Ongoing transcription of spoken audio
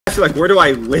asking like, where do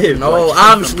I live? No, like,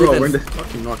 I'm just bro, living we're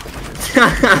fucking North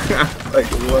Carolina. like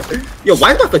what? Yo,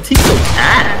 why is my fatigue so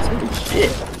ass? Holy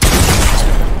shit.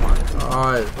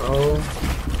 Alright, bro.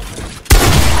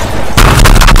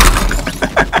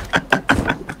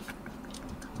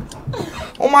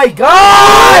 Oh my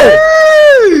god!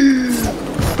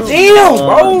 Damn,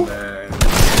 bro!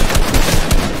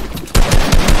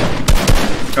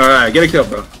 Alright, get a kill,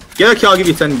 bro. Get a kill, I'll give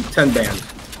you 10 band.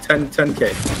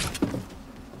 10k.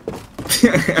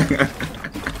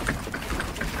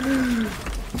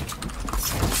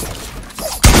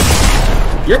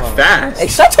 You're fast. Hey,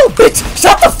 shut your bitch!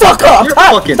 Shut the fuck up! You're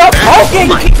fucking stop fast. talking!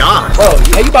 Oh my god. Bro,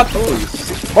 hey, you about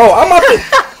to... Bro, I'm about to...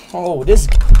 Oh, this...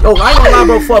 Yo, I ain't gonna lie,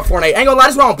 bro. Fuck Fortnite. I ain't gonna lie,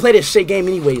 this is why I don't play this shit game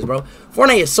anyways, bro.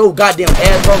 Fortnite is so goddamn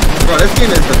ass, bro. Bro, this game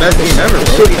is the best game ever,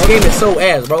 bro. Shit, this game is so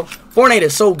ass, bro. Fortnite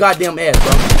is so goddamn ass,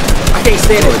 bro. I can't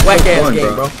stand this whack ass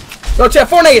game, bro. Yo, chat,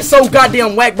 Fortnite is so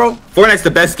goddamn whack, bro. Fortnite's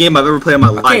the best game I've ever played in my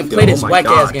life. I can't play this whack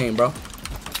ass game, bro.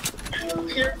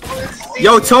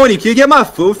 Yo, Tony, can you get my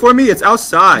food for me? It's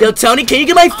outside. Yo, Tony, can you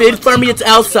get my food for me? It's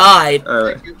outside.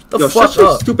 Yo, fuck shut your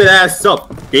up. stupid ass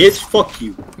up, bitch. Fuck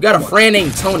you. You got a friend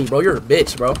named Tony, bro. You're a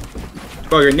bitch, bro.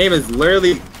 Bro, your name is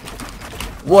literally...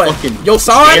 What? Fucking Yo,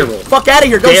 Son? Daryl. Fuck out of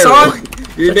here. Go, Son.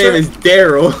 Your name is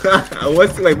Daryl.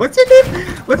 What's your name?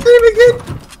 What's your name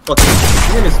again? Fucking,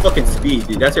 your name is fucking Speed,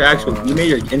 dude. That's your actual. You made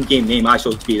your in-game name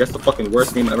Ishowspeed. That's the fucking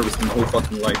worst name I've ever seen in my whole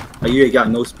fucking life. Like, you ain't got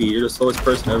no speed. You're the slowest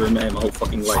person I've ever met in my whole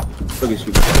fucking life. Look at you.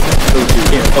 Look at you. You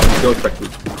can't fucking build correctly.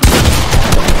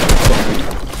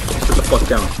 Sit the fuck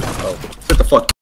down. Oh, sit the fuck.